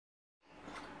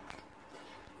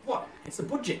It's a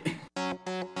budget.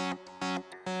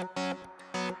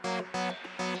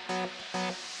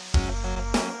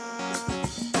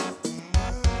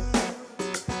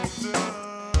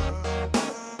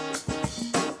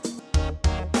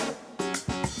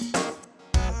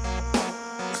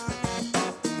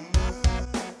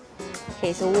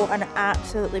 Okay, so what an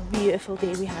absolutely beautiful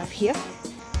day we have here.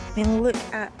 I mean, look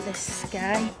at the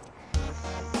sky.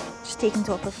 Just taking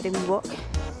Topper for a wee walk.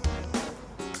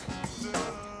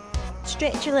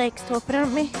 Stretch your legs, Topper,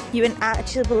 aren't we? You wouldn't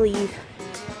actually believe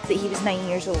that he was 9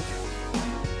 years old,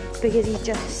 because he's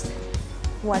just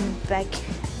one big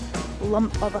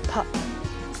lump of a pup.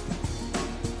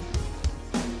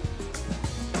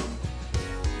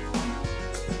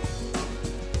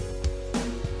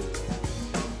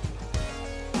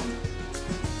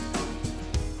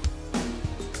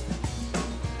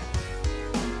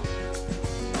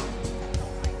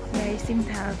 They seem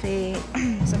to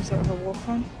have some sort of a walk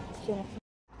on.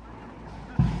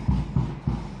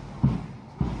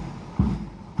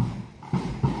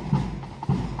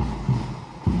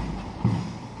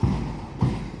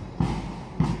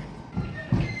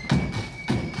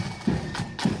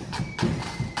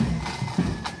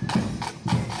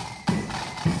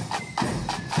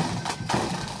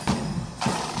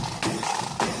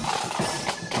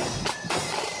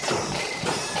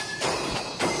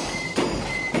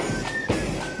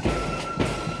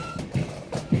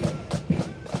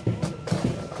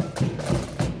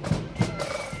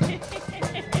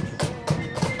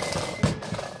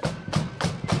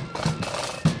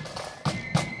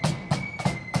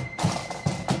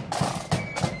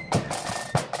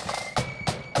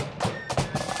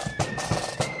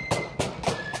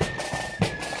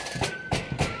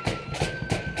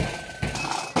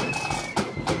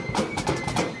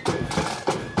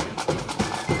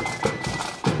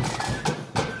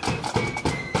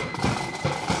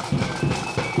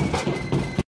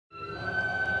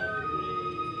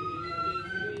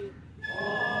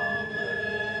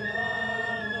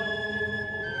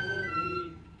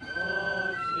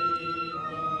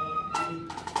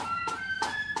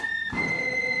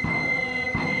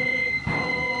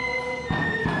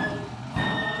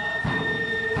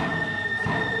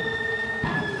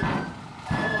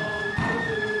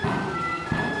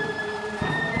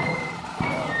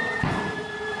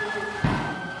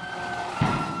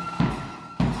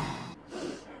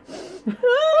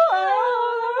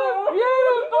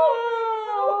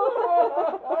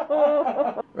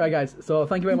 Right guys, so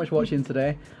thank you very much for watching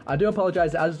today. I do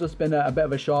apologise, it has just been a bit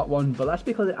of a short one, but that's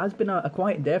because it has been a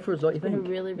quiet day for us, don't you think? It's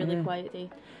been a really quiet day.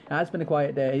 It has been a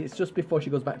quiet day. It's just before she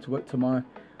goes back to work tomorrow.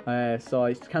 So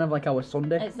it's kind of like our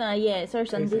Sunday. It's it's our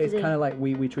Sunday It's today. kind of like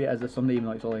we treat it as a Sunday, even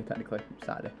though it's only technically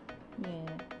Saturday. Yeah,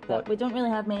 but we don't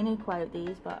really have many quiet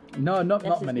days, but... No,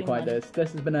 not many quiet days.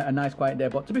 This has been a nice quiet day,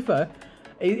 but to be fair,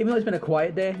 even though it's been a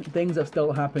quiet day, things have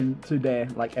still happened today,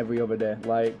 like every other day.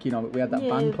 Like, you know, we had that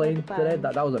band playing today.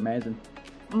 That was amazing.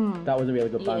 That was a really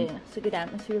good band. Yeah, it's a good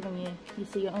atmosphere when you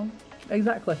see it on.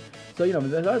 Exactly. So, you know,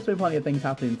 there's been plenty of things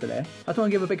happening today. I just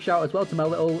want to give a big shout as well to my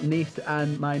little niece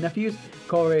and my nephews,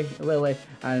 Corey, Lily,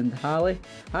 and Harley.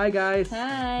 Hi guys.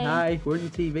 Hi. Hi. We're in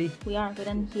the TV. We are. We're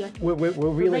in here. We're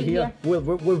really right here. We're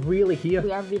really here.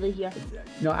 We are really here.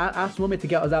 No, ask Mummy to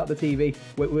get us out the TV.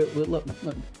 Look.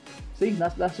 See,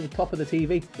 that's the top of the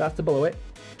TV. That's the below it.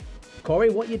 Corey,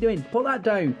 what are you doing? Put that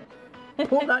down.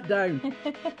 Put that down.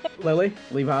 Lily,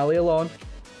 leave Harley alone.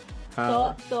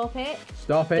 Stop it.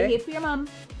 Stop it. Behave for your mum.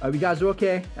 Are you guys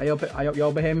okay? I hope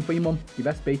you're behaving for your mum. You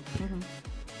best be.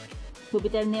 We'll be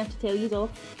down there to tell you off.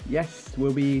 Yes,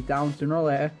 we'll be down sooner or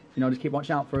later. You know, just keep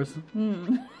watching out for us.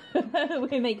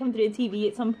 We might come through the TV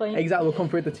at some point. Exactly, we'll come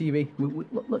through the TV.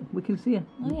 Look, we can see you.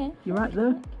 Oh yeah. You're right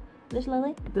there. There's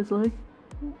Lily. There's Lily.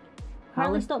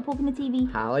 Harley, stop poking the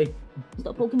TV. Harley.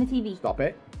 Stop poking the TV. Stop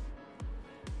it.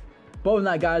 But other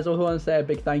than that, guys, I want to say a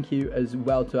big thank you as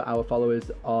well to our followers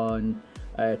on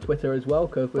Twitter as well,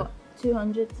 because we've got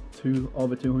 200.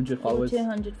 Over 200 followers. Over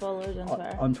 200 followers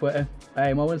on Twitter.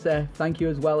 I want to say thank you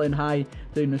as well and hi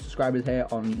to the subscribers here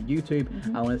on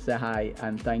YouTube. I want to say hi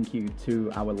and thank you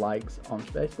to our likes on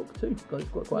Facebook too, because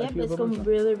it's got quite a few. It's gone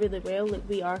really well. Like,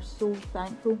 we are so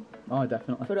thankful. Oh,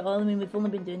 definitely. For it all. I mean, we've only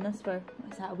been doing this for,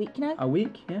 is that a week now? A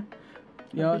week, yeah.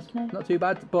 You know, it's not too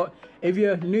bad. But if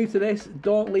you're new to this,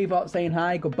 don't leave out saying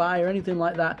hi, goodbye, or anything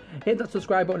like that. Hit that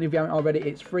subscribe button if you haven't already.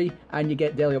 It's free, and you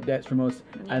get daily updates from us.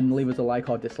 Yes. And leave us a like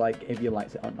or dislike if you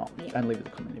liked it or not. Yes. And leave us a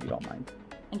comment if you don't mind.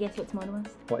 And guess what tomorrow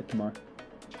is? What is tomorrow?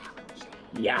 Challenge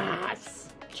day. Yes!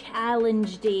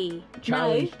 Challenge day.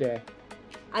 Challenge day.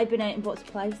 I've been out and bought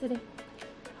supplies today.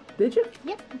 Did you?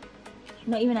 Yep.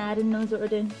 Not even Aaron knows what we're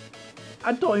doing.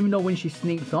 I don't even know when she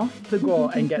sneaks off to go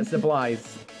and get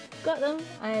supplies. Got them,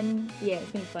 and yeah,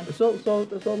 it's been fun. So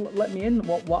let me in.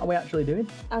 What are we actually doing?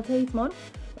 I'll tell you tomorrow.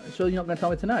 So you're not going to tell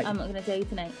me tonight? I'm not going to tell you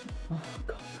tonight. Oh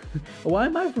God. Why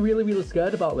am I really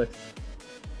scared about this?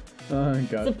 Oh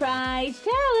God. Surprise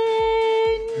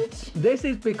challenge! This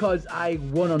is because I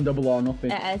won on Double or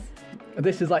Nothing. It is.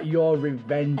 This is like your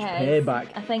revenge payback.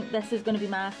 I think this is going to be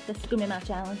my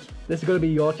challenge. This is going to be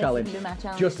your challenge. This is going to be my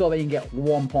challenge. Just so that you can get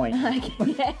 1 point.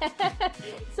 Yeah.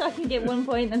 So I can get 1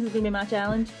 point. This is going to be my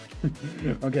challenge.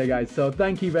 Okay, guys. So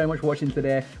thank you very much for watching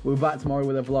today. We'll be back tomorrow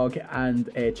with a vlog and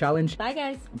a challenge. Bye,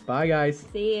 guys. Bye, guys.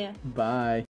 See ya. Bye.